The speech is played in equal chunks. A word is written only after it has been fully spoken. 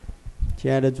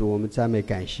亲爱的主，我们赞美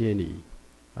感谢你，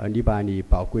你把你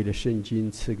宝贵的圣经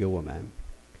赐给我们，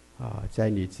在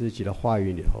你自己的话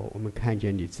语里头，我们看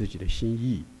见你自己的心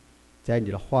意，在你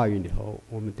的话语里头，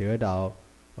我们得到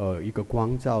一个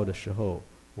光照的时候，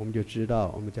我们就知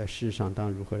道我们在世上当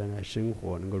如何的来生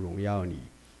活，能够荣耀你，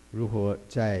如何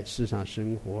在世上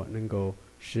生活，能够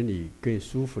使你更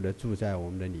舒服的住在我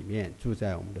们的里面，住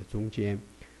在我们的中间。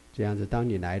这样子，当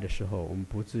你来的时候，我们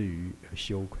不至于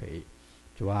羞愧。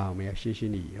主啊，我们要谢谢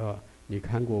你你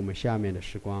看过我们下面的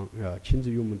时光，亲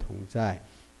自与我们同在。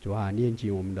主啊，念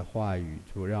经我们的话语，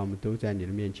主让我们都在你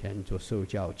的面前做受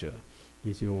教者，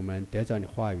以至于我们得着你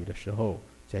话语的时候，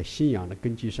在信仰的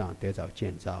根基上得着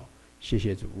建造。谢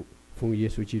谢主，奉耶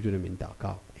稣基督的名祷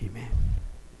告 ，Amen。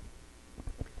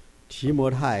提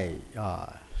摩太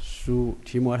书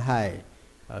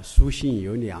信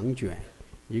有2卷，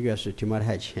一个是提摩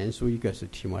太前书，一个是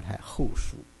提摩太后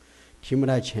书。提摩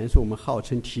太前书我们号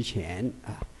称提前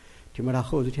提摩太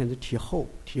后之前是提后，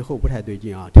提后不太对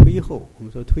劲推后，我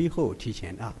们说推后提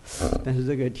前但是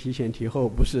这个提前提后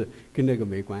不是跟那个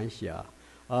没关系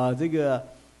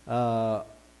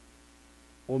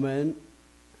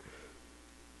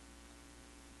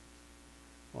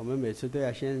我们每次都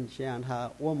要先让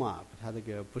他warm up，他这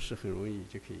个不是很容易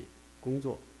就可以工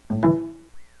作。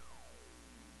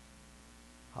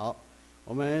好，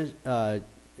我们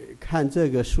看这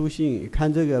个书信，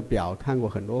看这个表看过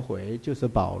很多回，就是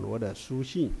保罗的书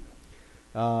信。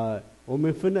我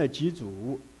们分了几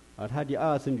组他第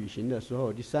2次旅行的时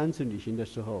候，第3次旅行的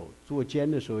时候，坐监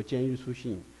的时候监狱书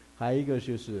信，还有一个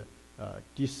就是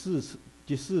第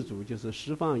四组就是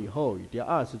释放以后第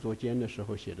2次坐监的时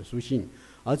候写的书信。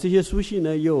而这些书信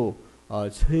呢，又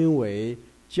称为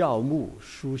教牧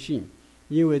书信，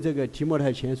因为这个提摩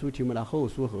太前书、提摩太后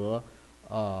书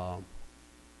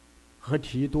和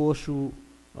提多书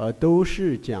都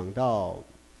是讲到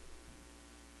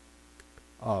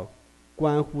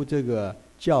关乎这个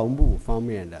教牧方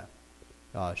面的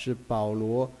是保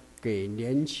罗给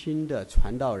年轻的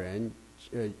传道人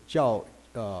教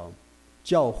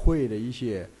会的一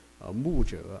些牧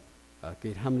者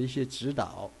给他们的一些指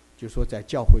导，就说在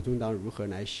教会中当如何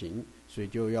来行，所以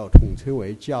就要统称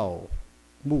为教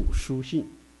牧书信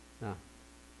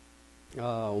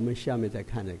我们下面再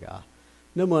看这个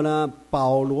那么呢，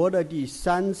保罗的第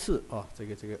3次这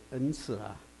个 N 次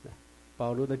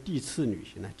保罗的第次旅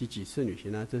行呢，第几次旅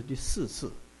行呢？这是第4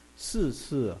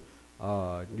次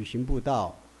旅行布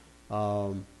道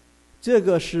这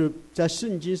个是在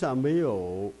圣经上没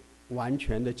有完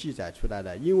全的记载出来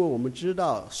的，因为我们知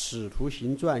道使徒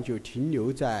行传就停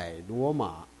留在罗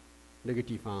马那个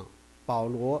地方，保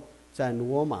罗在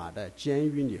罗马的监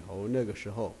狱里头，那个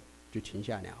时候就停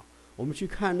下了。我们去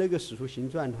看那个使徒行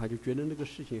传的话，就觉得那个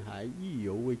事情还意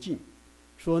犹未尽，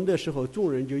说那时候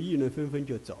众人就议论纷纷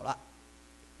就走了，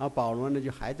而保罗呢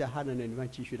就还在他的那地方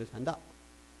继续的传道，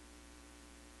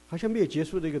好像没有结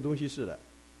束这个东西似的，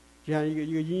就像一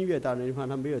个音乐到那地方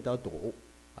他没有到哆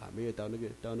没有到那个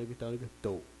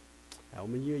哆我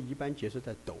们因为一般解释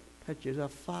在哆，他解释在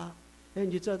发，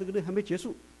你知道这个东西还没结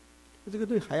束，这个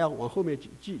东西还要往后面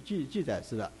记载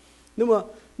似的。那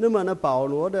么呢，保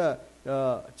罗的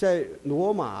在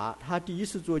罗马他第1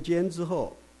次坐监之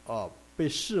后被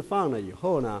释放了以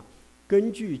后呢，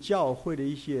根据教会的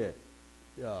一些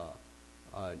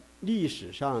历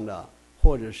史上的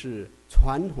或者是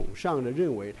传统上的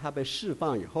认为，他被释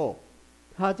放以后，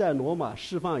他在罗马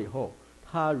释放以后，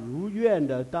他如愿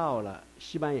的到了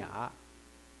西班牙，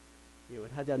因为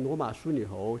他在罗马书里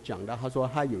头讲到，他说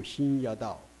他有心要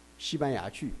到西班牙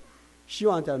去，希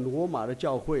望在罗马的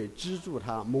教会资助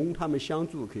他，蒙他们相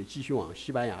助，可以继续往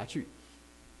西班牙去。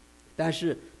但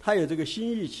是他有这个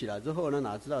心意起来之后呢，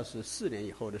哪知道是4年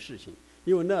以后的事情，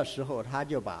因为那时候他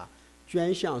就把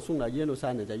捐项送到耶路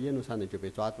撒冷，在耶路撒冷就被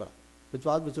抓住了，被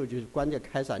抓住之后就是关在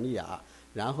开撒利亚，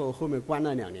然后后面关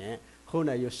了2年，后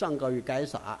来又上告于该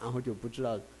撒，然后就不知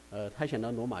道他想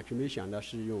到罗马去，没想到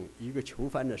是用一个囚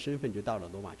犯的身份就到了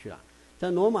罗马去了。在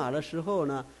罗马的时候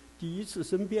呢，第1次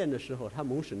申辩的时候，他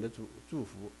蒙神的祝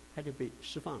福，他就被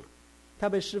释放了。他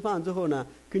被释放之后呢，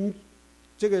跟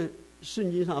这个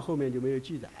圣经上后面就没有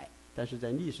记载，但是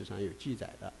在历史上有记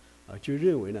载的就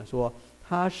认为呢，说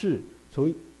他是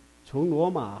从罗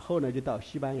马后来就到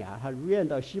西班牙，他如愿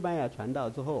到西班牙传道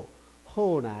之后，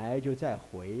后来就再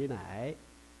回来，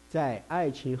在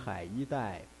爱琴海一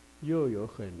带又有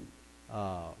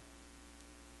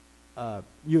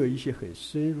又有一些很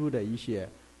深入的一些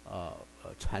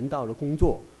传道的工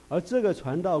作。而这个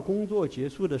传道工作结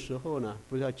束的时候呢，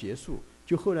不是要结束，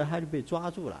就后来他就被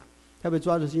抓住了。他被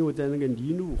抓住是因为在那个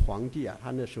尼禄皇帝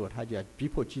他那时候他就要逼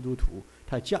迫基督徒，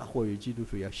他嫁祸于基督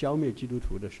徒，要消灭基督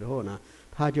徒的时候呢，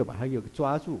他就把他给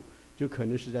抓住，就可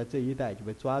能是在这一带就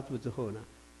被抓住之后呢，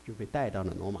就被带到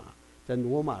了罗马。在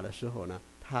罗马的时候呢，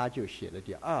他就写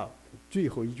了最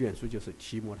后一卷书，就是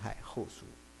提摩太后书。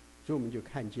所以我们就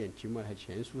看见提摩太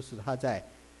前书是他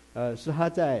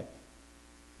在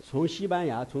从西班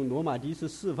牙从罗马第一次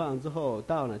释放之后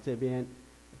到了这边，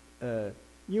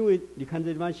因为你看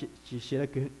这地方写了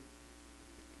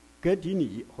格迪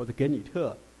尼或者格尼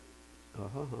特，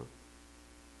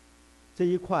这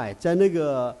一块在那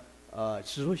个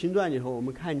使徒行传里头，我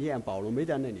们看见保罗没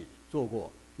在那里做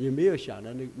过，也没有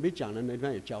没讲的那地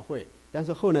方有教会，但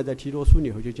是后来在提多书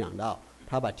里头就讲到，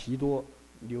他把提多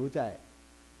留在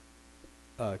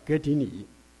格迪尼，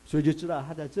所以就知道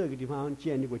他在这个地方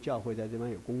建立过教会，在这地方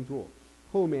有工作。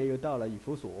后面又到了以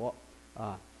弗所，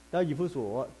到以弗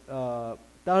所，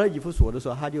到了以弗所的时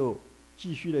候，他就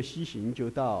继续的西行，就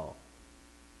到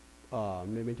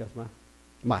那边叫什么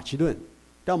马其顿。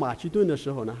到马其顿的时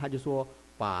候呢，他就说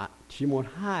把提摩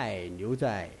太留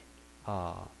在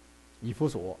以弗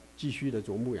所，继续的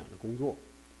做牧养的工作。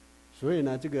所以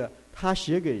呢，这个他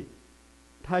写给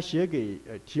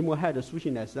提摩太的书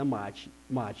信呢，是在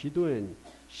马其顿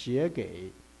写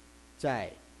给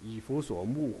在以弗所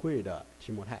牧会的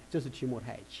提摩太，这是提摩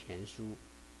太前书。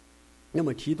那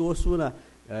么提多书呢，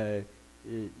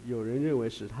有人认为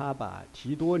是他把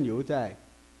提多留在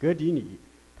格迪尼，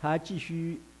他继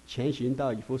续前行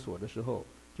到以弗所的时候，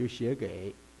就写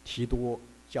给提多，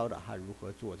教导他如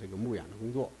何做这个牧养的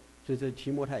工作。所以这提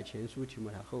摩太前书、提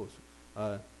摩太后书，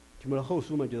提摩太后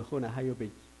书嘛，就是后来他又被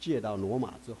借到罗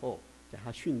马之后，在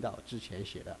他殉道之前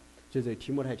写的。就这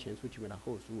提摩太前书、提摩太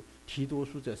后书、提多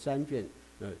书这3卷，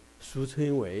俗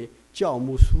称为教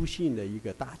牧书信的一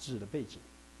个大致的背景。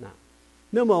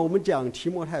那么我们讲提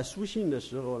摩太书信的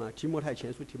时候呢，提摩太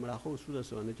前书、提摩太后书的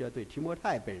时候呢，就要对提摩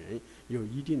太本人有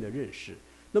一定的认识。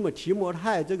那么提摩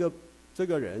太这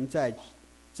个人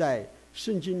在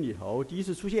圣经里头第一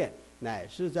次出现，乃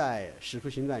是在使徒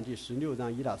行传第16章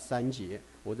1到3节。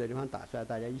我这地方打出来，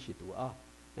大家一起读啊。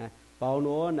保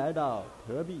罗来到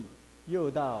特庇，又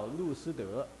到路斯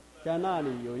德，在那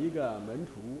里有一个门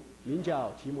徒，名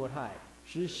叫提摩太，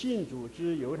是信主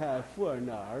之犹太妇人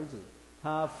的儿子，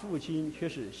他父亲却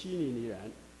是希利尼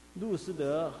人。路斯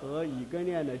德和以哥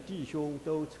念的弟兄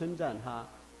都称赞他。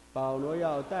保罗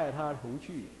要带他同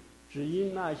去，只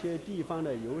因那些地方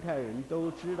的犹太人都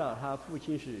知道他父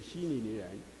亲是希利尼人，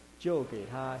就给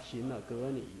他行了割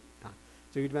礼。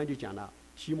这个地方就讲到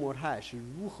提摩太是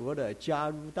如何的加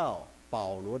入到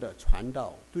保罗的传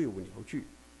道队伍里头去。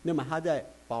那么他在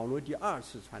保罗第2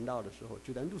次传道的时候，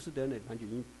就在路斯德那地方就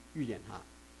遇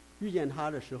见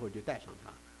他的时候就带上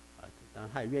他，当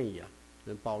然他也愿意了。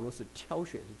保罗是挑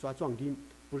选，是抓壮丁，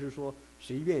不是说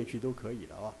谁愿意去都可以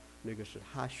的啊。那个是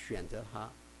他选择他，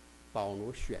保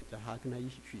罗选择他跟他一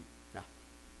起去啊。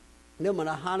那么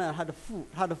呢，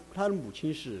他的母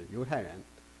亲是犹太人，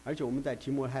而且我们在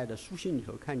提摩太的书信里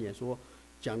头看见说，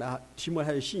讲到提摩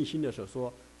太的信心的时候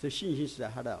说，这信心是在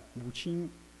他的母亲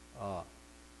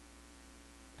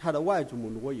他的外祖母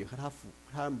罗以和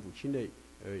他母亲的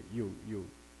有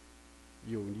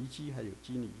尼基还有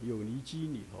基尼有尼基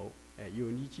里头，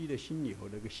有尼基的心里头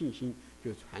那个信心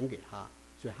就传给他，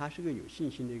所以他是个有信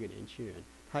心的一个年轻人，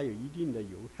他有一定的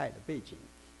犹太的背景，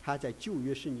他在旧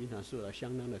约圣经上受到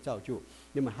相当的造就。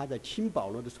那么他在听保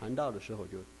罗的传道的时候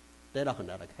就得到很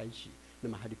大的开启，那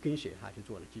么他就跟随他去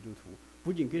做了基督徒，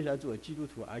不仅跟随他做了基督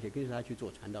徒，而且跟随他去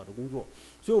做传道的工作。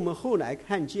所以我们后来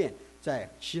看见在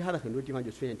其他的很多地方就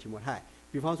出现提摩太，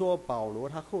比方说保罗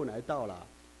他后来到了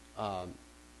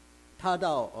他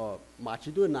到马其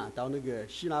顿到那个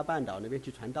希腊半岛那边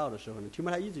去传道的时候呢，提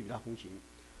摩太一直与他同行。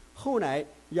后来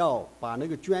要把那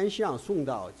个捐项送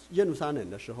到耶路撒冷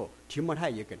的时候，提摩太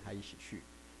也跟他一起去。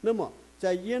那么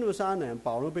在耶路撒冷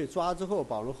保罗被抓之后，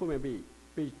保罗后面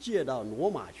被借到罗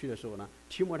马去的时候呢，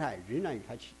提摩太仍然与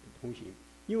他同行。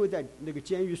因为在那个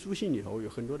监狱书信里头有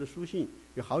很多的书信，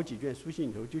有好几卷书信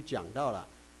里头就讲到了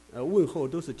问候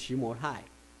都是提摩太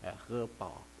和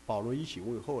保罗一起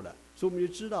问候的，所以我们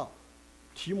就知道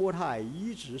提摩太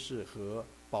一直是和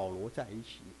保罗在一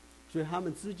起，所以他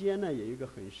们之间呢有一个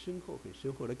很深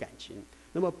厚的感情。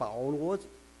那么保罗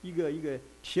一个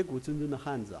铁骨铮铮的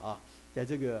汉子啊，在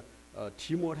这个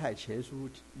提摩太前书，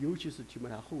尤其是提摩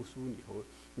太后书里头，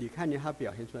你看见他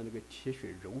表现出来那个铁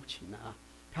血柔情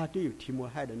他对提摩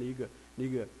太的那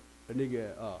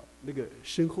个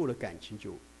深厚的感情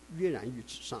就跃然于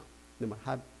纸上。那么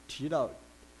他提到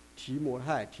提摩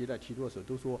太，提到提多的时候，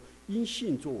都说因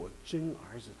信做我真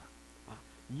儿子的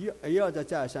一而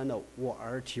再三的我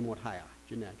儿提摩太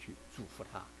就那样去嘱咐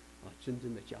他真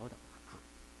正的教导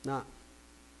他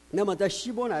那么在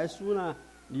希伯来书呢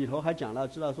里头还讲到，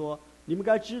知道说你们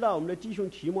该知道我们的弟兄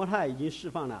提摩太已经释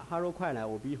放了，他说快来，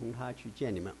我必同他去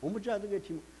见你们。我们不知道这个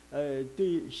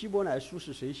对希伯来书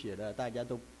是谁写的，大家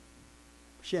都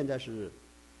现在是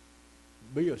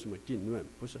没有什么定论，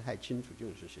不是太清楚究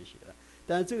竟是谁写的。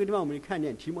但是这个地方我们就看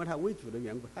见提摩太为主的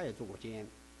缘故，他也做过监，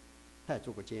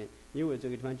因为这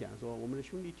个地方讲说我们的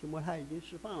兄弟提摩太已经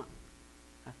释放了，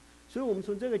所以我们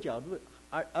从这个角度，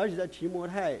而且在提摩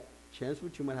太前书、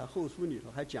提摩太后书里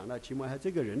头还讲到提摩太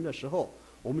这个人的时候，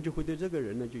我们就会对这个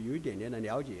人呢就有一点点的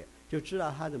了解，就知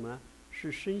道他怎么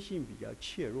是生性比较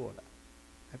怯弱的，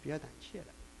还比较胆怯的，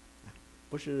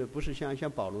不是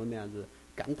像保罗那样子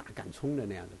敢打敢冲的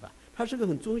那样子吧？他是个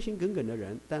很忠心耿耿的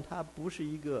人，但他不是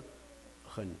一个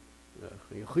很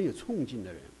有冲劲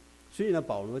的人。所以呢，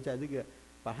保罗在这个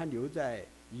把他留在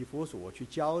以弗所去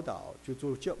教导，就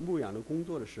做牧养的工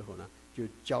作的时候呢，就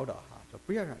教导他说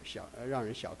不要让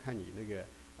人小看你那个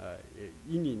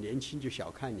因你年轻就小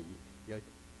看你，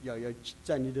要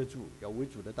站立得住，要为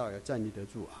主的道要站立得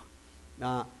住啊。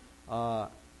那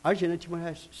而且呢，提摩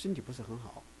太身体不是很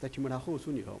好，在提摩太后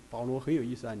书里头，保罗很有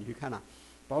意思啊，你去看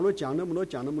保罗讲那么多，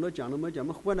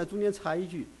忽然在中间插一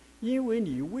句，因为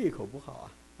你胃口不好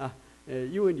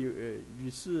因为你屡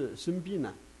次生病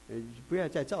了，不要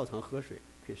再照常喝水，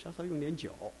可以稍稍用点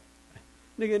酒。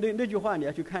那句话你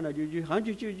要去看到，就好像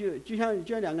就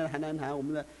像两个人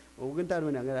谈，我跟戴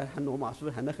伦两个人谈罗马书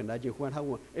谈得很来劲，忽然他问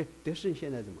我，得胜现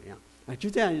在怎么样？就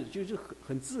这样，就是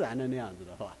很自然的那样子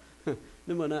的，是吧？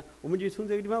那么呢，我们就从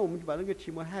这个地方，我们就把那个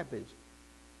提摩太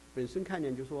本身看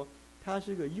见，就说他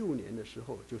是个幼年的时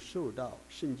候就受到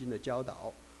圣经的教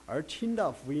导，而听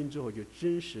到福音之后就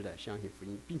真实的相信福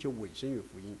音，并且委身于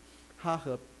福音。他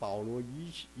和保罗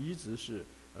一直是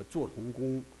做同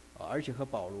工，而且和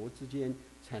保罗之间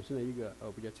产生了一个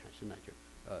不叫产生了，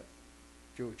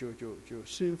就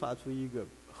生发出一个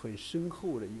很深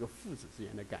厚的一个父子之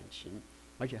间的感情。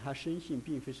而且他生性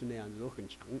并非是那样子都很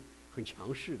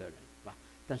强势的人，是吧？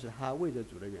但是他为着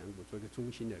主的缘故做一个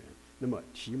忠心的人。那么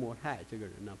提摩太这个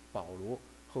人呢，保罗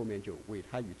后面就委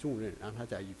他以重任，让他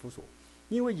在以弗所。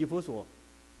因为以弗所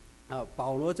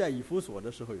保罗在以弗所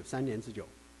的时候有3年之久，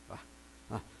是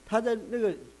吧？他在那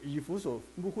个以弗所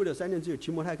牧会的3年之久，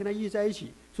提摩太跟他一直在一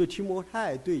起，所以提摩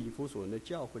太对以弗所的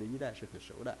教会的一代是很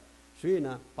熟的。所以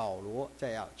呢，保罗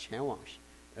在要前往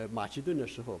马其顿的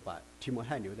时候，把提摩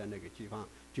太留在那个地方，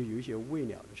就有一些未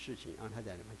了的事情，让他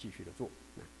在那边继续的做。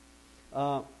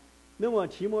那么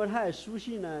提摩太书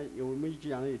信呢，我们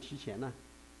讲的有提前呢，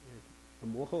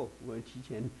末后，我们提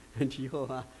前提后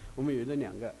啊。我们有这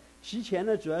2个，提前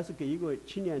呢主要是给一个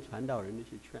青年传道人的一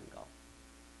些劝告，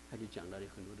他就讲到了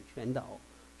很多的劝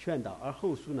导，而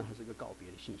后书呢还是个告别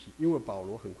的信息，因为保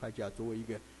罗很快就要作为一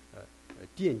个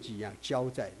奠祭一样交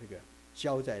在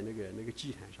那个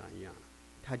祭坛上一样，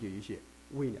他就有一些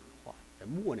未了的话，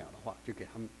末了的话就给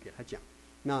他讲。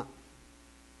那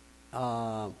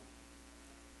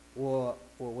我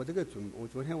这个我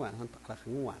昨天晚上打得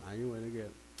很晚了，因为那个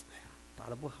打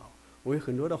得不好，我有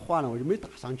很多的话呢我就没打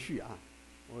上去啊，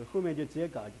我后面就直接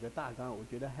搞几个大纲，我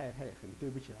觉得还很对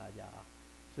不起大家啊，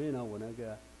所以呢我那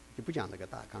个就不讲这个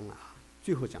大纲了啊，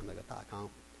最后讲这个大纲，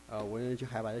我呢就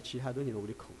还把这其他东西呢我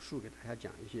就口述给大家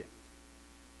讲一些。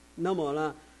那么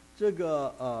呢这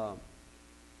个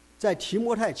在提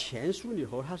摩太前书里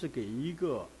头，他是给一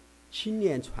个青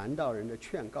年传道人的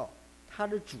劝告，他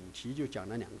的主题就讲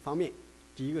了2个方面。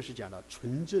第一个是讲到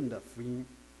纯正的福音，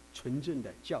纯正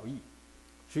的教义，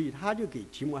所以他就给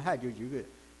提摩太就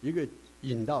一个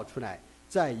引导出来，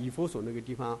在以弗所那个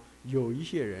地方有一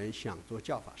些人想做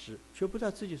教法师，却不知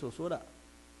道自己所说的，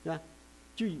是吧？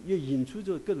就也引出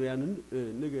这各种各样的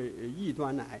那个异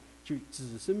端来，就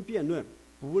只生辩论，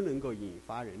不能够引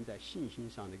发人在信心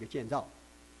上的一个建造。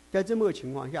在这么个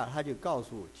情况下，他就告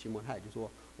诉提摩太，就说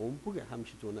我们不给他们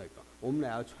去做那个，我们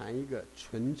俩要传一个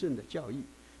纯正的教义。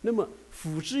那么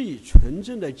辅之以纯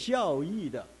正的教义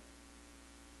的，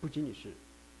不仅仅是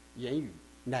言语，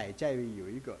乃在于有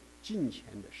一个敬虔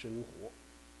的生活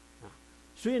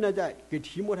所以呢，在给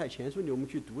提摩太前书里我们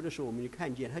去读的时候，我们就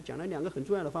看见他讲了2个很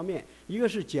重要的方面，一个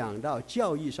是讲到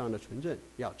教义上的纯正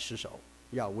要持守，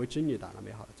要为真理打了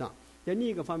美好的仗，在另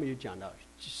一个方面就讲到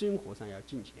生活上要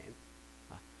敬虔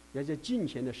要在敬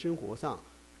虔的生活上，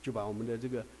就把我们的这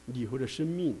个里头的生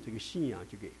命这个信仰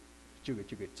就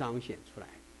给彰显出来。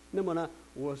那么呢，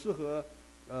我是和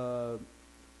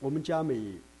我们家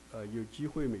有机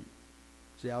会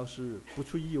只要是不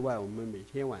出意外，我们每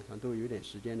天晚上都有点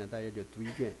时间的，大家就读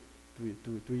一卷，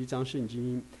读一章圣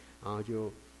经，然后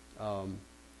就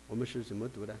我们是怎么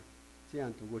读的？这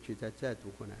样读过去，再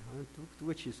读回来，好像读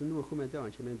个启示录，后面再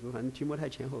往前面读，反正提摩太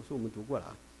前后书我们读过了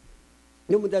啊。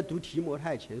那么在读提摩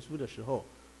太前书的时候，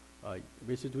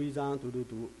每次读一章，读，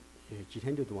几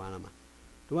天就读完了嘛。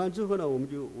读完之后呢，我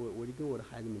就跟我的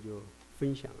孩子们就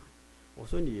分享啊，我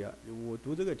说我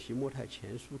读这个提摩太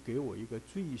前书，给我一个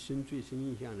最深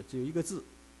印象的只有一个字，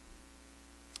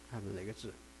他说哪个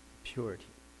字 ？purity，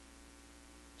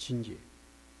 清洁。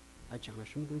他讲了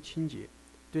什么东西清洁？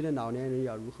对待老年人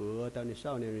要如何？对待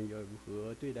少年人要如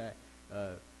何？对待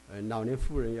老年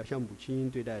妇人要像母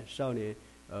亲，对待少年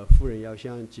妇人要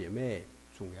像姐妹，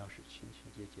总要是清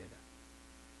洁的。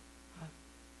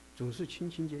总是清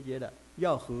洁的，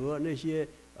要和那些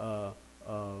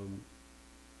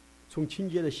从清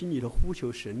洁的心里头呼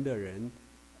求神的人，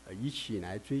一起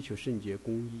来追求圣洁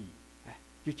公义。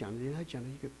就讲的他讲了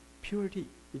一个 purity，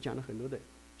 就讲了很多的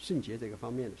圣洁这个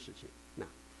方面的事情。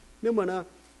那么呢，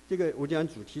这个我讲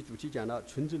主题讲到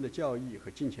纯正的教义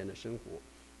和敬虔的生活。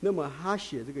那么他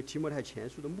写这个提摩太前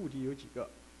书的目的有几个？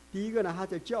第一个呢，他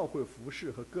在教会服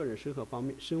事和个人生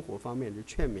活方面就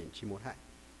劝勉提摩太。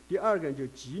第二个就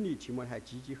激励提摩太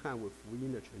积极捍卫福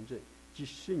音的纯正及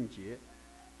圣洁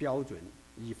标准，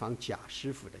以防假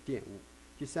师傅的玷污。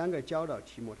第三个，教导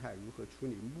提摩太如何处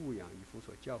理牧养以弗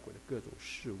所教会的各种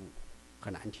事务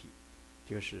和难题。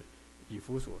这个是以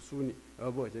弗所书里，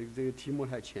这个提摩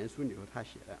太前书里头他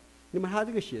写的。那么他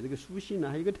写这个书信呢，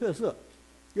还有一个特色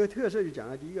就讲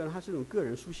了，第一个呢，它是一种个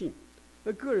人书信。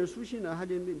那个人书信呢，它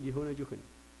里头呢就很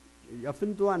要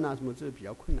分段啊什么，这是比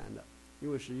较困难的，因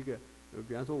为是一个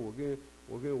比方说我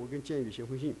跟建宇写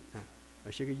封信啊，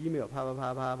写个 email， 啪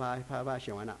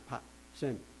写完了，啪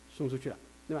送出去了，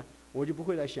对吧？我就不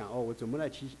会来想我怎么来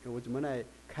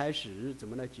开始，怎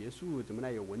么来结束，怎么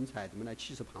来有文采，怎么来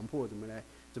气势磅礴，怎么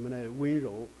来温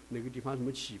柔，哪个地方什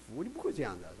么起伏，我就不会这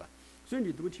样子，是吧？所以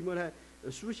你读提摩太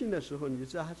书信的时候，你就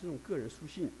知道它是这种个人书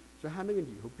信，所以它那个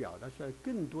里头表达出来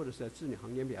更多的是在字里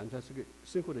行间表达出来是个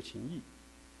生活的情谊，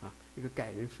一个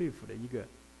感人肺腑的一个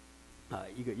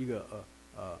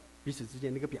彼此之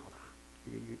间的一个表达，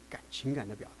一个情感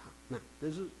的表达。那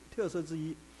这是特色之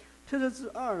一。特色之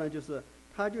二呢，就是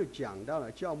他就讲到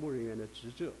了教牧人员的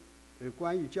职责，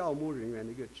关于教牧人员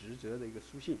的一个职责的一个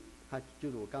书信。他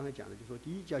就是我刚才讲的，就是说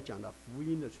第一要讲到福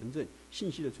音的纯正、信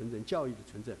息的纯正、教育的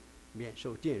纯正，免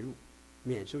受玷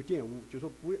污，就是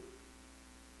说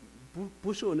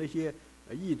不受那些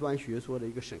异端学说的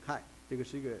一个损害。这个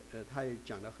是一个他也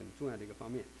讲的很重要的一个方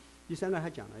面。第三个，他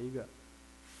讲了一个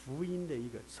福音的一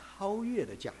个超越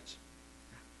的价值。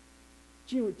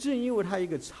正因为它一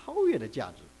个超越的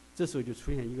价值，这时候就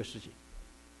出现一个事情，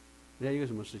一个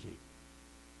什么事情？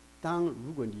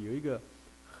如果你有一个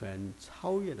很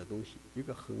超越的东西，一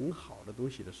个很好的东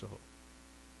西的时候，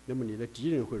那么你的敌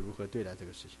人会如何对待这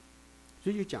个事情？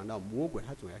所以就讲到魔鬼，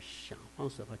他总要想方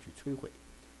设法去摧毁，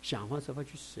想方设法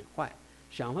去损坏，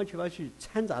想方设法去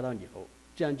掺杂到里头，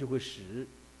这样就会使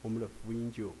我们的福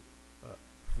音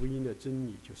福音的真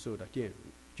理就受到玷污，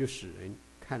就使人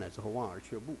看了之后望而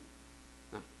却步。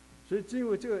所以因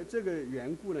为这个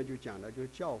缘故呢，就讲了就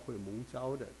教会蒙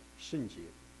召的圣洁，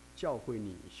教会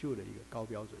领袖的一个高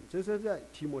标准，这是在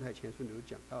提摩太前书里头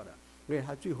讲到的。而且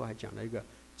他最后还讲了一个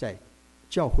在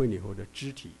教会里头的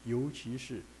肢体，尤其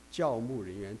是教牧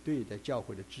人员对待教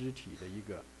会的肢体的一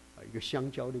个相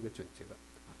交的一个准则。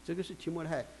这个是提摩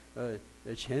太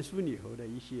前书里头的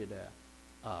一些的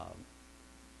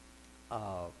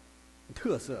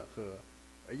特色和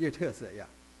一个特色呀。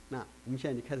那我们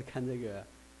现在就开始看这个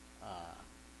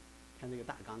看这个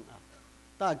大纲啊。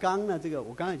大纲呢，这个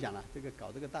我刚才讲了，这个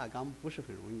搞这个大纲不是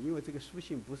很容易，因为这个书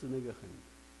信不是那个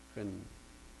很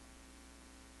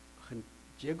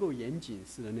结构严谨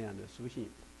式的那样的书信，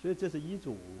所以这是一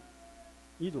种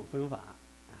分法啊。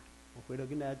我回头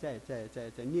跟大家再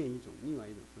念另外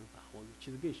一种分法。我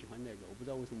其实更喜欢那个，我不知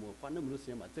道为什么我花那么多时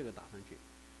间把这个打上去，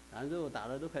打完之后打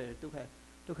了都快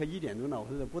1点钟了，我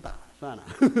说不打了算了，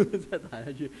再打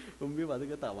下去，我没把这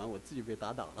个打完，我自己被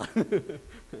打倒了。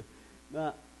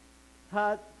那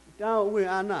他刚刚问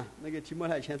安呐，那个提摩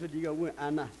太前书第一个问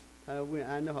安呐，他问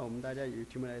安的话，我们大家有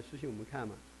提摩太书信我们看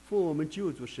嘛。奉我们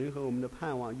救主神和我们的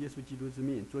盼望耶稣基督之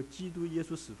命，做基督耶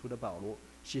稣使徒的保罗，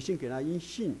写信给那因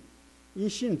信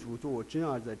主做我真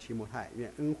儿子的提摩太，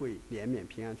愿恩惠怜悯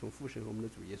平安从父神和我们的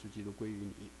主耶稣基督归于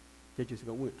你。这就是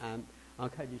个问安。然后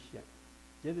开始写，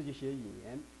接着就写引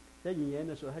言。在引言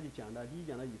的时候，他就讲到第一，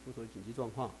讲到以弗所紧急状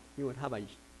况，因为他把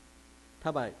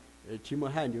提摩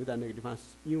太留在那个地方，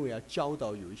因为要教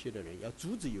导有一些的人，要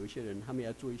阻止有一些人，他们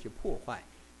要做一些破坏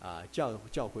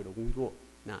教会的工作。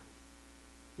那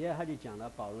第二，他就讲了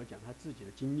保罗讲他自己的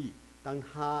经历，当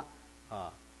他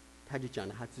就讲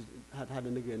了他自己他的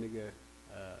那个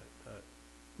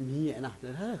名言呐，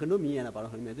他很多名言呢，保罗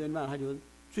很多名言。这个地方他就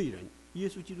罪人，耶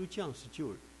稣基督降世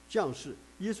救降世，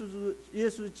耶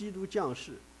稣基督降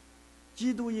世，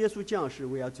基督耶稣降世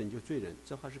为要拯救罪人，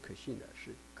这话是可信的，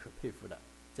是可佩服的。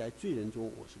在罪人中，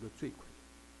我是个罪魁。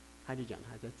他就讲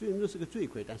他在罪人中是个罪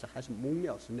魁，但是还是蒙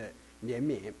了神的怜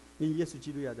悯。因为耶稣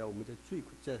基督要在我们的罪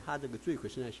魁，在他这个罪魁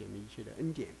身上显明一切的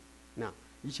恩典，那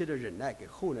一切的忍耐给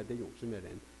后来的永生的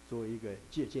人作为一个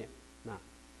借鉴。那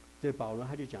这保罗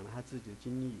他就讲了他自己的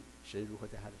经历，神如何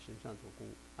在他的身上做工。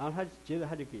然后他接着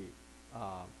他就给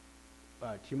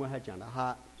提摩太讲了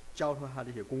他交托他的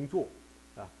一些工作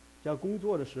啊，交工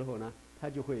作的时候呢，他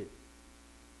就会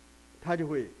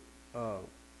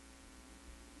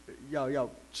要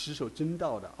持守真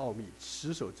道的奥秘，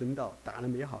持守真道，打了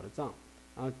美好的仗。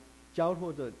然后交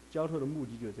托的目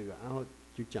的就是这个，然后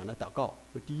就讲了祷告。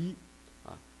说第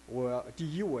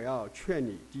一我要劝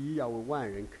你，第一要为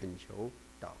万人恳求、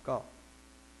祷告、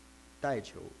代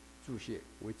求、祝谢，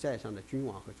为在上的君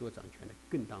王和做掌权的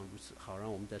更当如此，好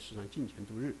让我们在世上敬虔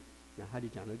度日。那他就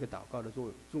讲了一个祷告的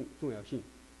重要性。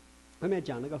后面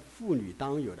讲那个妇女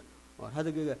当有的他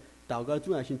这个祷告的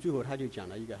重要性，最后他就讲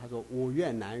了一个，他说我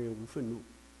愿男人无愤怒，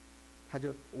他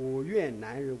就我愿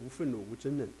男人无愤怒无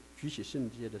争论，举起圣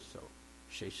洁的手，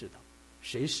谁使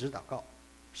祷告，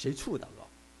谁处祷告，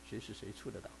谁是谁处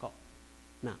的祷告。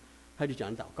那他就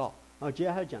讲祷告，然后接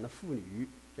下来讲的妇女，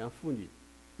讲妇女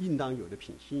应当有的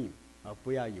品性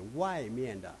不要以外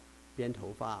面的编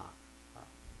头发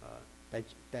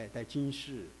戴金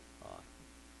饰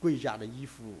贵价的衣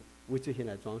服为这些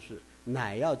来装饰，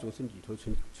乃要总是里头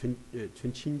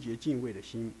存清洁敬畏的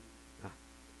心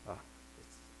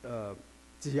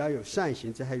只要有善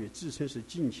行，这还与自称是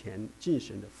敬虔敬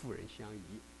神的妇人相宜，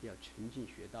要沉静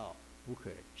学道，不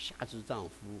可辖制丈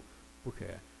夫，不可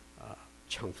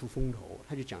抢出风头。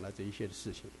他就讲了这一些的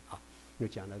事情又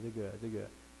讲了这个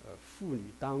妇女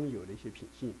当有的一些品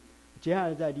性。接下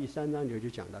来在第3章里就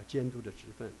讲到监督的职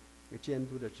分，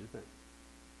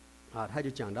他就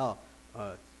讲到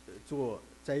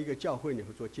在一个教会里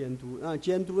头做监督。那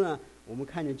监督呢，我们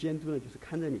看见监督呢，就是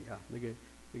看着你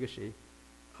那个谁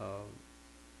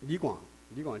李广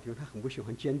提出他很不喜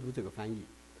欢监督这个翻译，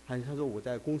他说我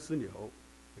在公司里头，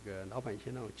这个老板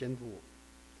先让我监督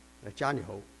我，家里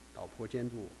头老婆监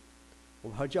督我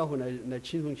跑教会来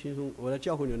轻松，我在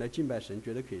教会里来敬拜神，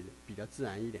觉得可以比较自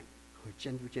然一点，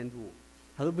监督我，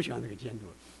他说不喜欢这个监督。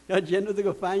要监督这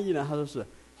个翻译呢，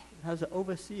他是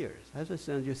overseers， 他说实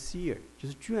际上就 seer， 就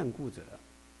是眷顾者，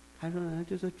他说呢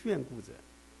就是眷顾者。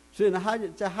所以呢，他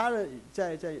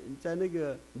在那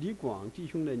个李广弟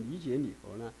兄的理解里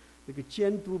头呢，这个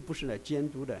监督不是来监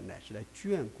督的，乃是来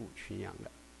眷顾群羊的，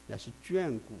乃是眷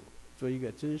顾做一个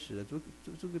真实的做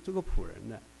个仆人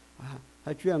的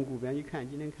他眷顾。别人一看，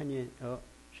今天看见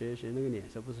谁那个脸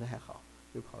色不是太好，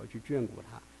就跑去眷顾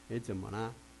他。怎么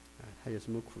了？他有什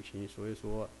么苦情？所以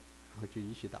说，然后就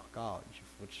一起祷告，一起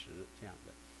扶持这样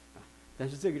的但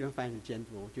是这个人翻译是监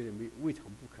督，我觉得未尝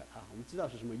不可我们知道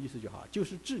是什么意思就好，就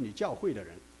是治理教会的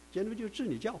人，监督就是治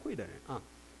理教会的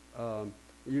人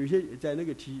有些在那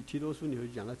个提多书里头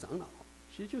讲了长老，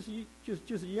其实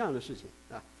就是一样的事情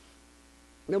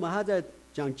那么他在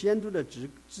讲监督的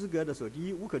资格的时候，第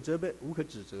一无可责备，无可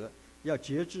指责，要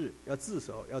节制，要自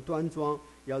守，要端庄，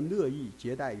要乐意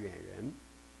接待远人，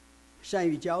善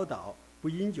于教导，不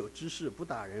饮酒滋事，不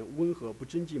打人，温和，不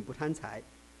争竞，不贪财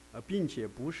并且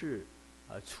不是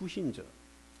粗信者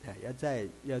要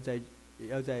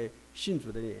在信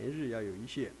主的年日要有一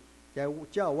些，在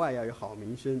教外要有好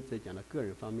名声，这讲了个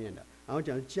人方面的。然后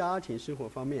讲家庭生活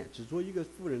方面，只做一个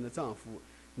妇人的丈夫，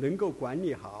能够管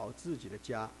理好自己的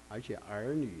家，而且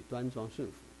儿女端庄顺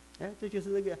服。这就是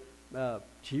那个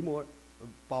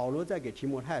保罗在给提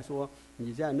摩太说，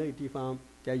你在那个地方，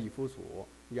在以弗所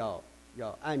要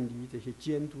按立这些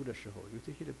监督的时候，有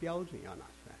这些的标准要拿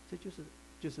出来。这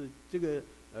就是这个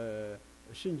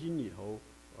圣经里头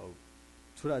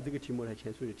除了这个提摩太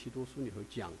前书的提多书里头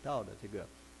讲到的这个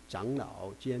长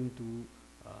老、监督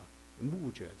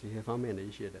牧者这些方面的一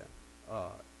些的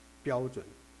标准。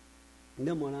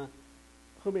那么呢，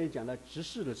后面讲到执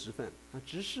事的职分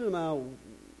执事呢，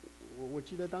我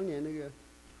记得当年那个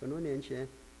很多年前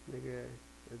那个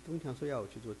东强说要我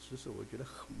去做执事，我觉得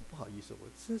很不好意思，我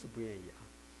真是不愿意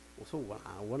我说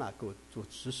我哪够做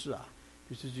执事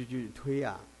就推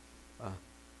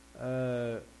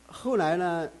后来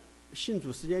呢，信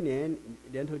主时间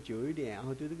年头久一点，然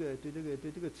后对这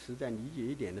个词再理解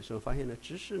一点的时候，发现呢，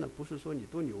执事呢不是说你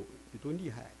多牛你多厉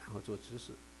害，然后做执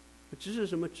事。执事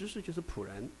什么？执事就是仆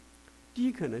人。第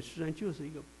一可能实际上就是一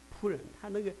个仆人，他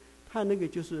那个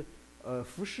就是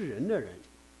服侍人的人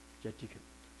叫 deacon。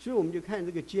所以我们就看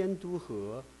这个监督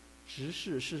和执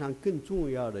事，事实上更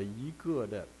重要的一个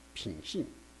的品性，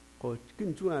或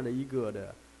更重要的一个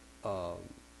的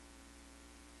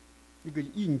一个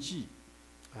印记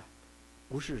啊，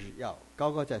不是要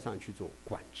高高在上去做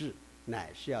管制，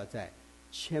乃是要在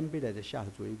谦卑的在下头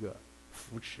做一个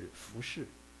扶持、服侍、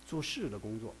做事的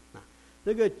工作啊。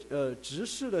这个执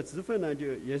事的职分呢，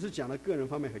就也是讲了个人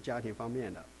方面和家庭方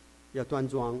面的，要端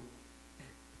庄，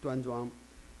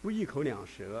不一口两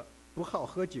舌，不好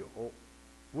喝酒，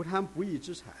不贪不义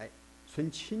之财，存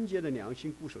清洁的良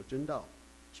心，固守真道，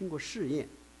经过试验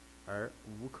而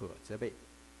无可责备，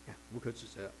无可指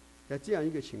责。在这样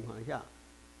一个情况下，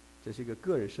这是一个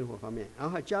个人生活方面，然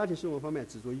后家庭生活方面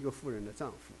只做一个妇人的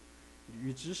丈夫，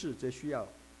与执事则需要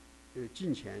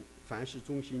敬虔，凡事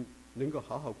忠心，能够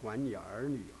好好管理儿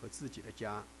女和自己的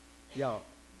家，要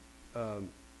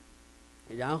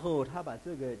然后他把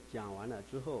这个讲完了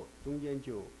之后，中间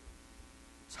就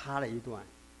插了一段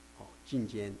进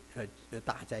监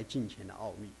大灾近前的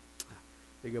奥秘啊。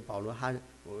这个保罗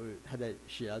他在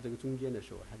写到这个中间的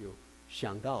时候，他就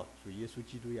想到主耶稣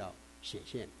基督要显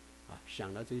现啊，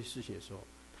想到这些事情的时候，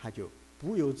他就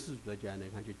不由自主的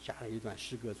就加了一段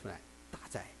诗歌出来，大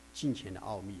灾近前的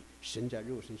奥秘，神在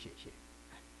肉身显现，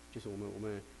就是我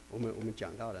们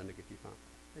讲到的那个地方，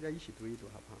大家一起读一读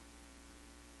好不好？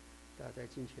大灾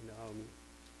近前的奥秘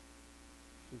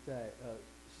是在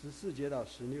14节到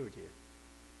16节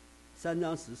，3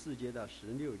章14节到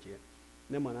16节。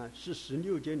那么呢，是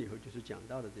16节里头就是讲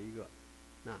到的这一个，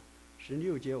那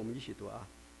16节我们一起读啊。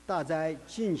大灾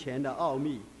近前的奥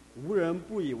秘，无人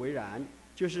不以为然，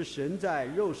就是神在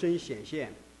肉身显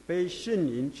现，被圣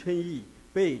灵称义，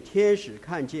被天使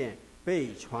看见，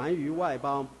被传于外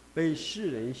邦，被世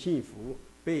人信服，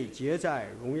被结在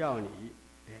荣耀里。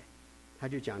他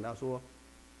就讲到说，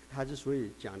他之所以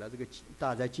讲到这个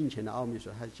大灾近前的奥秘的时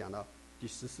候，他就讲到第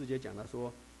14节讲到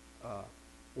说，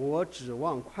我指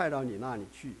望快到你那里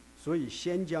去，所以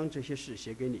先将这些事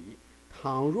写给你。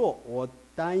倘若我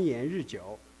单言日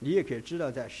久，你也可以知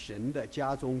道在神的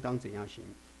家中当怎样行。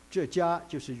这家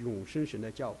就是永生神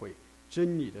的教会，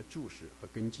真理的柱石和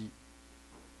根基。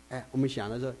我们想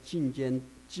到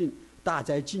这大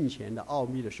灾近前的奥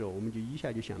秘的时候，我们就一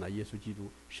下就想到耶稣基督，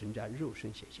神在肉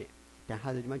身显现。但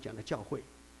他这地方讲的教会，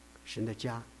神的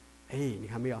家，你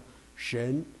看没有？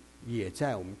神也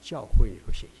在我们教会里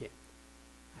头显现。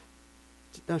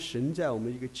当神在我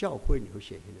们一个教会里头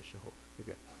显现的时候，那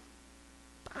个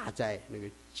大灾那个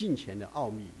近前的奥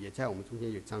秘也在我们中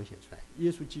间有彰显出来。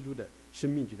耶稣基督的生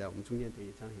命就在我们中间得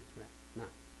以彰显出来。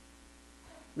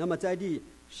那么在第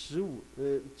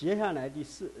15接下来第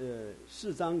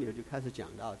4章里头就开始讲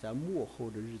到，在末后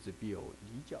的日子必有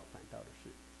离教反道的事，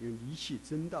有离弃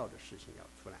真道的事情要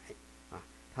出来啊。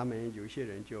他们有一些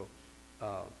人就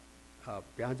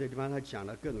比方这地方他讲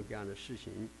了各种各样的事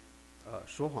情，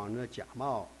说谎的假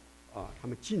冒他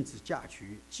们禁止嫁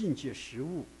娶，禁戒食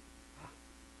物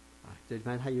这地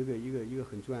方他有一个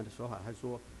很重要的说法，他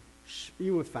说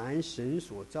因为凡神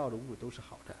所造的物都是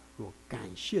好的，若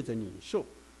感谢着领受，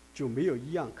就没有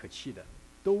一样可弃的，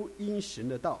都因神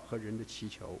的道和人的祈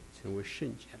求成为圣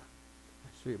洁了。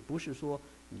所以不是说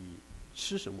你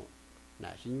吃什么，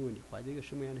乃是因为你怀着一个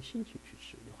什么样的心情去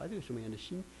吃，你怀着一个什么样的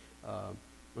心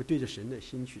我对着神的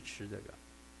心去吃这个。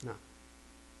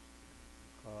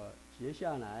接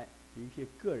下来有一些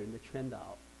个人的劝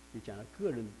导，就讲了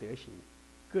个人的德行。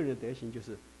个人的德行就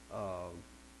是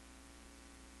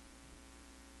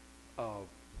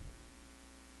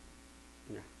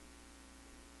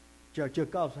就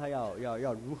告诉他要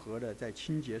如何的在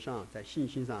清洁上、在信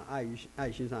心上、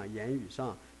爱心上、言语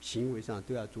上、行为上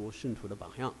都要做圣徒的榜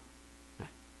样。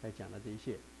他讲了这一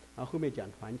些，然后后面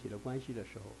讲团体的关系的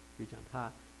时候，就讲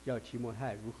他要提摩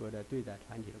太如何的对待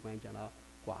团体的关系，讲到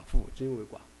寡妇真为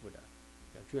寡妇的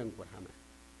要眷顾他们，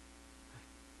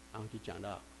然后就讲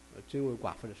到真为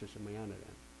寡妇的是什么样的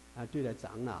人，对待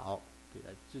长老、对待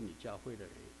治理教会的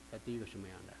人，他对一个什么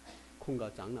样的控告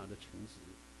长老的臣职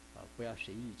不要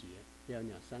谁一结，要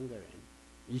2、3个人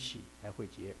一起才会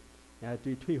结。然后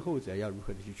对退后者要如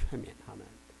何的去劝勉他们，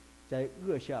在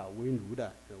恶下为奴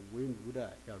的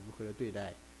要如何的对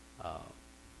待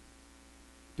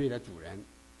主人，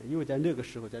因为在那个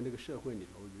时候，在那个社会里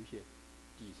头，有一些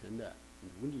底层的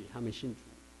奴隶他们信主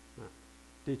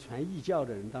对传异教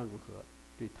的人当如何，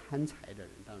对贪财的人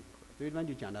当如何。这个地方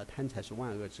就讲到贪财是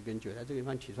万恶之根，就在这个地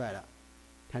方提出来了，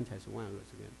贪财是万恶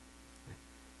之根。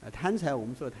贪财我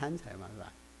们说贪财嘛，是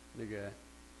吧？那个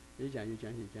也讲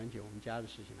起我们家的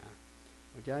事情啊。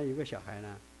我家有个小孩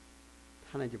呢，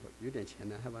他呢就有点钱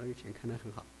呢，他把那个钱看得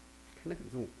很好，看得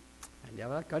很重，你要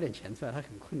把他搞点钱出来，他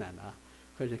很困难的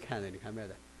或者看着你看没有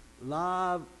的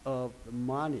 ，Love of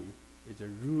money is the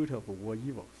root of all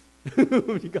evils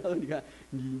你告诉你看，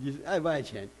你是爱不爱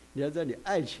钱？你要知道，你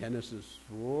爱钱的是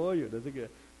所有的这个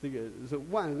这个是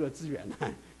万恶之源呐，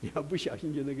你要不小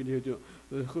心就那个就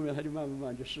后面他就慢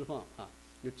慢就释放啊，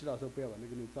就知道说不要把那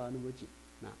个人抓那么紧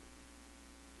啊。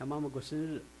他妈妈过生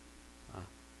日啊，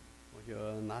我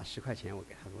就拿10块钱，我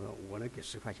给他说，我能给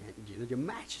10块钱，你呢就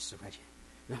卖起10块钱，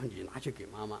然后你拿去给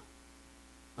妈妈，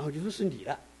然后就说是你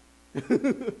的。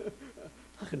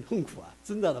他很痛苦啊，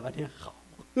挣扎了半天好。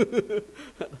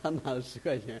他拿了10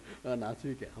块钱，拿出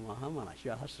去给他妈妈了，需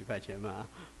要他10块钱嘛？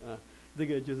这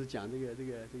个就是讲这个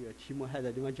提摩太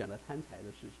在地方讲的贪财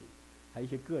的事情，还有一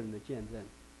些个人的见证。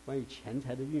关于钱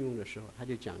财的运用的时候，他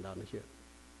就讲到那些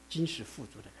今世富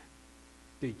足的人，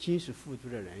对今世富足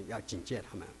的人要警戒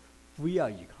他们，不要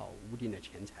依靠无定的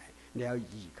钱财，你要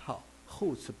依靠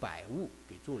厚赐百物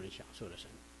给众人享受的神。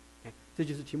这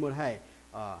就是提摩太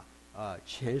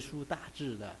前书大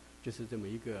致的，就是这么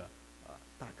一个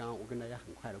大纲。我跟大家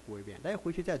很快的过一遍，大家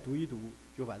回去再读一读，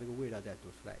就把这个味道再读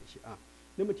出来一些啊。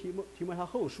那么提摩太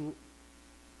后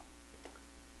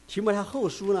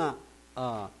书呢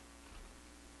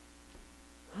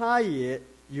它也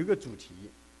有个主题。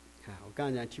我刚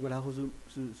才讲提摩太后书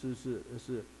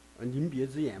是临别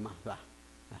之言嘛，是吧？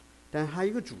但是它有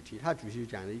一个主题，它主题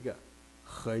就讲了一个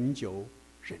恒久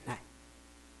忍耐。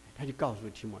他就告诉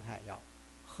提摩太要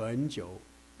恒久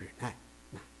忍耐。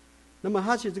那么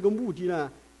他写这个目的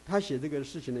呢，他写这个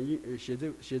事情呢，写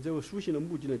这个书信的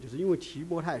目的呢，就是因为提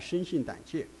摩太生性胆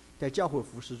怯，在教会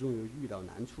服事中有遇到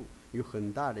难处，有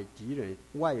很大的敌人，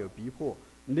外有逼迫，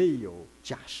内有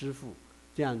假师傅，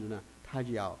这样子呢，他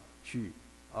就要去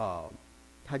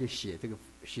他就写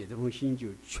这封信，就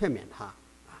劝勉他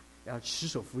要持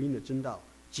守福音的真道，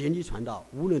竭力传道，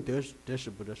无论得使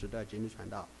不得使都要竭力传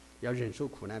道，要忍受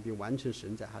苦难，并完成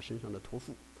神在他身上的托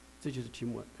付。这就是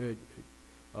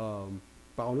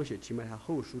保罗写提摩太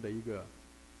后书的一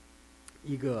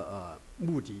个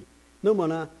目的。那么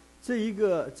呢，这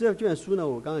卷书呢，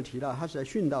我刚才提到，他是在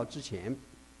殉道之前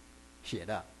写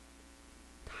的。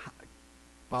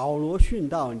保罗殉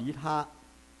道离他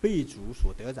被主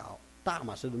所得着大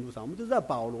马士的路上，我们都知道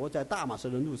保罗在大马士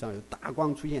的路上有大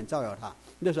光出现照耀他，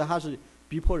那时候他是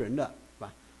逼迫人的，是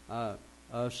吧？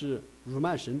是辱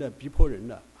骂神的，逼迫人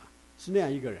的，是那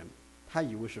样一个人，他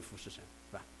以为是服侍神，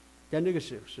是吧？但那个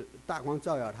是大光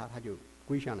照耀他，他就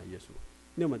归向了耶稣。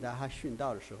那么在他殉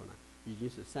道的时候呢，已经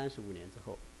是35年之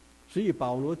后。所以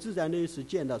保罗自在那一次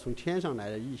见到从天上来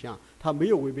的异象，他没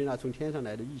有违背那从天上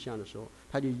来的异象的时候，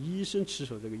他就一生持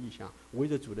守这个异象，为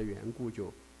着主的缘故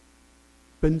就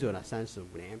奔走了35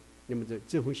年。那么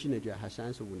这封信呢，就在他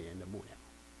35年的末了，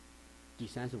第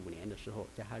35年的时候，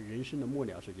在他人生的末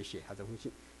了时候就写下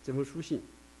这封书信。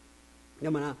那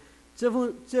么呢，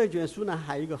这卷书呢，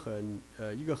还有一个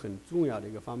很重要的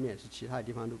一个方面，是其他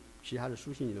的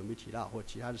书信里都没提到，或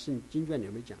其他的经卷里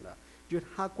没讲的，就是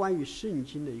他关于圣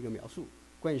经的一个描述，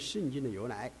关于圣经的由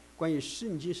来，关于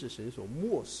圣经是神所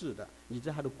默示的，以及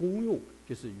它的功用，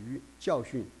就是于教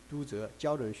训、督责、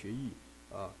教人学义。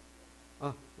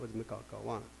我怎么搞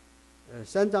忘了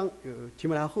？3章提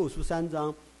摩太后书3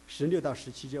章16到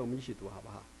17节，我们一起读好不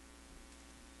好？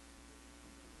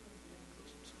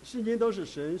圣经都是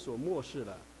神所默示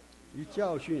的，于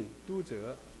教训、督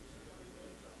责、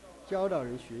教导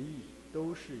人学义，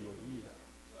都是有益的。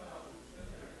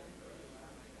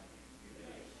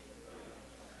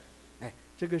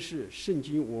这个是圣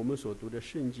经，我们所读的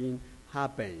圣经，它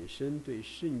本身对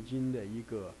圣经的一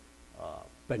个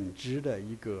本质的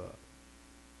一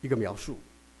个描述，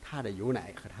它的由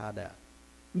来和它的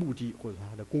目的或者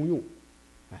它的功用，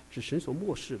是神所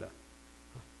默示的，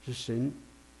是神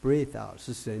breathe out，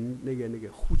 是神那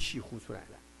个呼气呼出来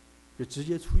的，就直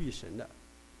接出于神的。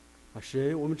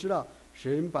神我们知道，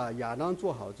神把亚当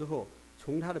做好之后，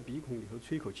从他的鼻孔里头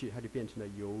吹口气，他就变成了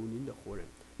有灵的活人。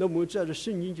那我们知道这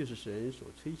圣经就是神所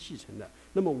吹气成的。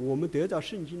那么我们得到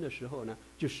圣经的时候呢，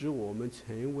就使我们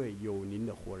成为有灵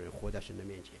的活人，活在神的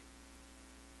面前。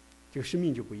这个生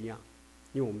命就不一样，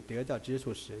因为我们得到接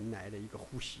受神来的一个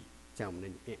呼吸在我们的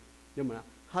里面。那么呢，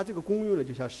它这个功用呢，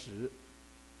就是要使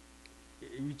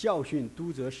与教训、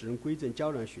督责、使人归正、教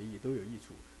人学义都有益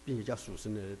处，并且叫属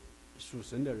神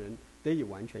的人得以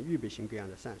完全，预备行各样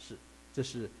的善事。这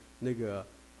是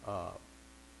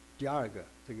第二个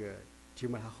这个提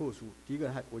摩太后书。第一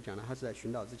个我讲了他是在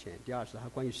寻道之前，第二是他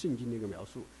关于圣经的一个描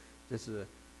述，这是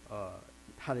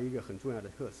他的一个很重要的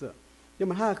特色。那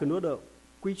么他有很多的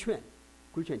规劝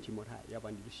提摩太，要把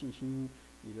你的信心、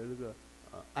你的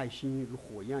爱心如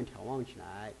火一样挑旺起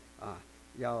来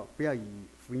不要以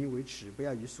福音为耻，不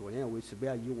要以所念为耻，不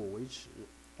要以我为耻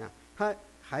他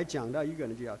还讲到一个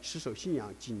呢，就要持守信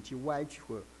仰，警惕歪曲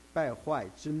和败坏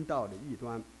真道的异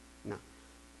端。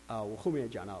我后面也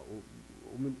讲了，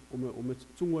我们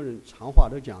中国人常话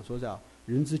都讲说叫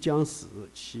人之将死，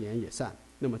其言也善。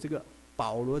那么这个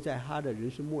保罗在他的人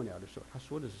生末了的时候，他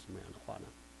说的是什么样的话呢？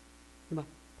对吧？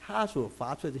他所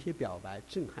发出的这些表白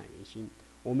震撼人心，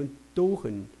我们都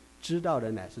很知道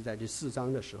的，乃是在第4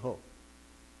章的时候，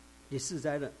第4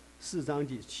章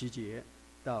第7节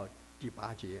到第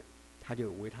8节，他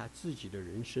就为他自己的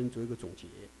人生做一个总结，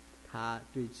他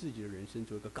对自己的人生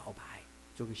做一个告白，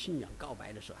做个信仰告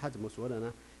白的时候，他怎么说的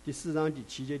呢？第4章第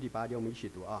7节、第8节，我们一起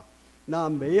读啊。那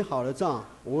美好的仗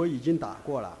我已经打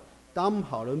过了，当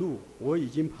跑的路我已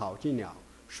经跑尽了，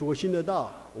所行的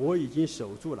道我已经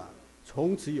守住了。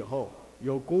从此以后，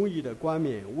有公义的冠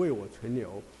冕为我存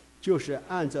留，就是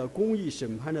按照公义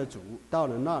审判的主，到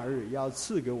了那日要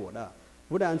赐给我的，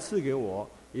不但赐给我，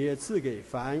也赐给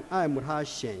凡爱慕他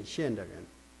显现的人。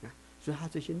所以他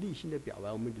这些内心的表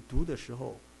白，我们读的时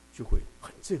候就会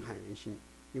很震撼人心，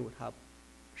因为他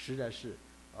实在是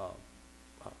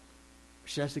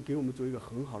实在是给我们做一个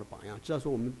很好的榜样，知道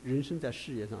说我们人生在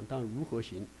事业上当如何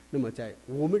行，那么在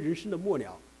我们人生的末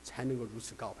了才能够如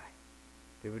此告白，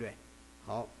对不对？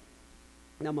好，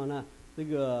那么呢，这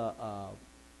个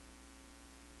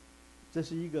这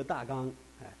是一个大纲，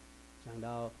讲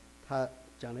到他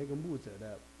讲了一个牧者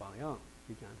的榜样，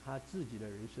就讲他自己的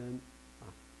人生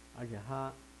而且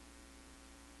他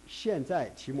现在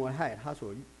提摩太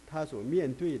他所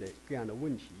面对的各样的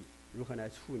问题如何来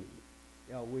处理，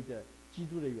要为着基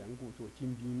督的缘故做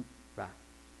精兵，是吧？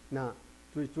那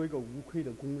做一个无愧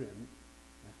的工人，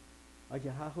而且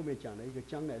他后面讲了一个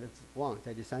将来的指望，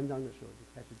在第3章的时候就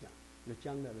开始讲那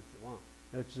将来的指望，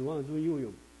指望中又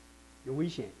有危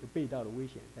险，有被盗的危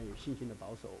险，但有信心的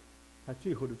保守。他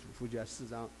最后的嘱咐就在4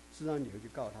章以后就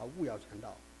告诉他勿要传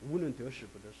道，无论得时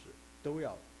不得时，都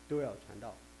要传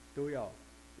道，都要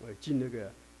尽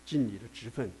你的职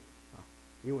分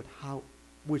因为他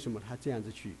为什么他这样子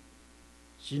去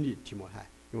激励提摩太？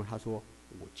因为他说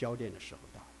我交电的时候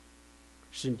到了，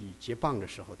是你接棒的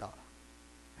时候到了，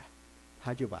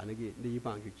他就把那一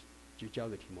棒就交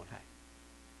给提摩太，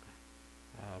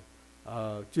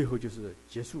最后就是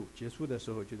结束的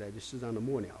时候就在这4章的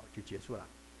末了就结束了。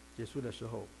结束的时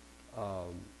候，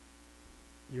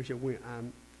有些问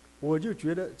安，我就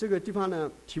觉得这个地方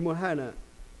呢，提摩太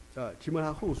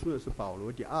后书呢是保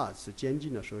罗第2次监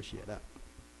禁的时候写的。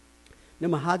那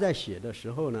么他在写的时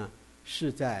候呢，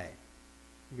是在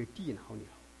一个地牢里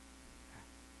头，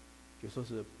就说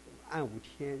是暗无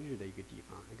天日的一个地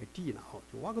方，一个地牢，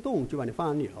就挖个洞就把你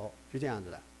放在里头，就这样子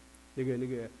的。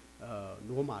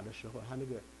罗马的时候，他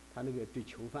那个对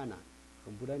囚犯呢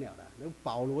很不得了的。那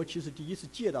保罗其实第一次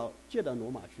借到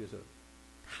罗马去的时候，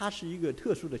他是一个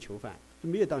特殊的囚犯，就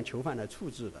没有当囚犯来处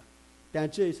置的。但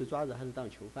这一次抓着他是当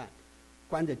囚犯，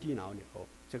关在地牢里头，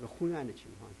这个昏暗的情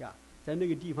况下，在那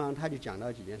个地方他就讲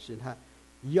到几件事，他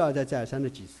一而再三的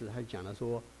几次，他就讲了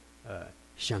说，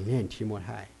想念提摩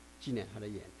太，纪念他的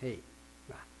眼泪，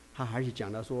是吧？他还是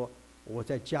讲到说，我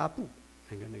在加布，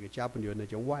那个加布留那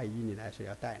件外衣你来说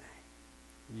要带来，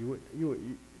因为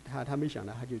他没想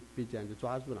到他就被这样就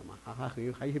抓住了嘛，还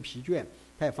有一些疲倦，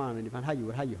他也放在那地方，他以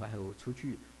为他以后还会出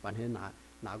去把那些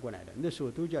拿过来的，那时候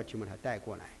都叫提摩太带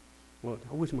过来。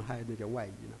他为什么还有那件外衣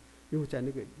呢？因为在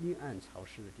那个阴暗潮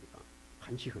湿的地方，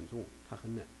寒气很重，他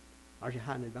很冷，而且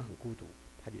他那边很孤独，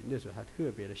那时候他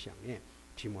特别的想念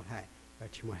提摩太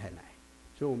来，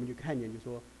所以我们就看见就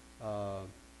说，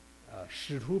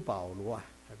使徒保罗啊，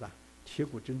是吧？铁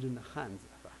骨铮铮的汉子，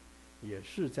是吧？也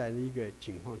是在一个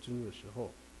境况之中的时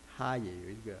候，他也有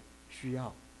一个需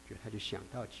要，他就想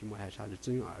到提摩太是他的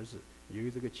真儿子，有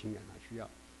这个情感上需要。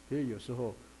所以有时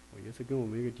候我有时跟我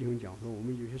们一个弟兄讲说，我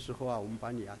们有些时候我们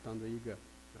把你当做一个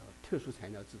特殊材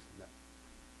料制成的。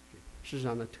事实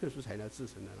上呢，特殊材料制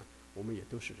成的呢，我们也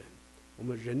都是人。我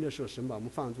们人的时候，神把我们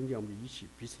放在中间，我们一起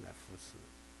彼此来扶持。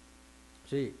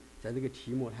所以在这个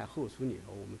提摩太后书里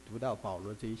头，我们读到保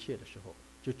罗这一切的时候，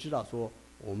就知道说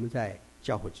我们在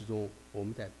教会之中，我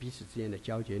们在彼此之间的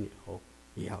交接里头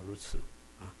也要如此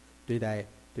对待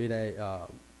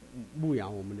牧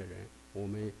养我们的人，我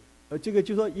们这个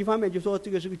就说一方面就说这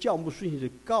个是个教牧顺序，是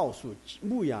告诉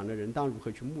牧养的人当如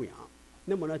何去牧养。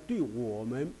那么呢，对我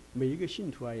们每一个信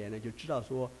徒而言呢，就知道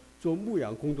说做牧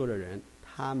养工作的人，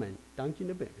他们当今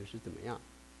的本分是怎么样，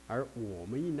而我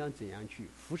们应当怎样去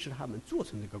扶持他们做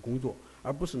成这个工作，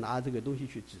而不是拿这个东西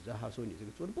去指责他说你这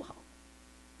个做得不好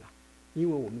因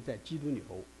为我们在基督里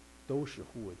头都是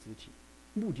互为肢体，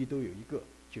目的都有一个，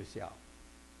就是要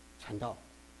传道，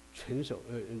持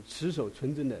守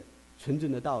纯正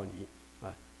的道理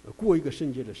过一个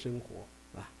圣洁的生活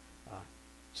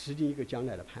持定一个将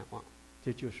来的盼望。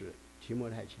这就是提摩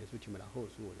太前书、提摩太后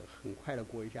书，我很快的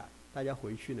过一下，大家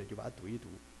回去呢就把它读一读，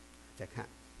再看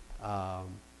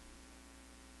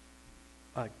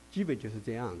基本就是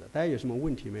这样的。大家有什么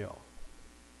问题没有？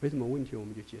没什么问题，我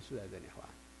们就结束在这里，好吧？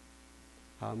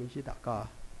好，我们一起祷告。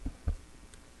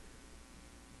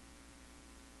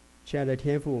亲爱的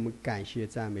天父，我们感谢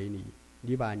赞美你，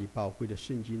你把你宝贵的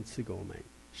圣经赐给我们，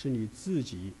是你自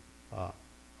己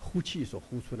呼气所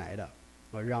呼出来的，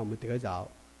让我们得着，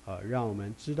让我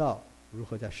们知道如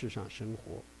何在世上生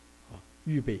活，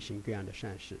预备行各样的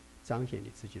善事，彰显你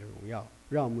自己的荣耀，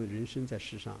让我们人生在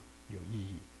世上有意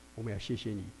义。我们要谢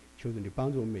谢你，求主你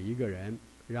帮助我们每一个人，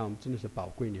让我们真的是宝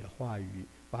贵你的话语，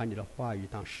把你的话语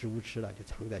当食物吃了，就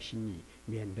藏在心里，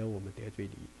免得我们得罪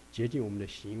你，洁净我们的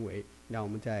行为，让我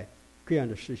们在各样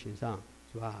的事情上，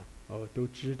是吧？都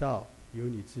知道有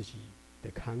你自己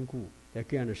的看顾，在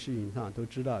各样的事情上都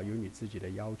知道有你自己的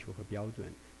要求和标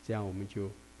准，这样我们就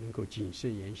能够谨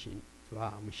慎言行，是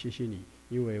吧？我们谢谢你，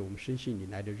因为我们深信你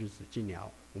来的日子近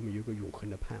了，我们有个永恒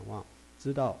的盼望，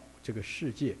知道这个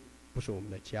世界不是我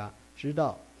们的家，知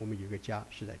道我们有个家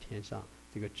是在天上，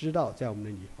这个知道在我们的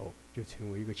里头就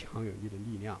成为一个强有力的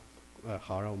力量，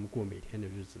好让我们过每天的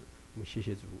日子。我们谢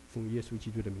谢主，奉耶稣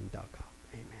基督的名祷告，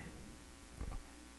阿们。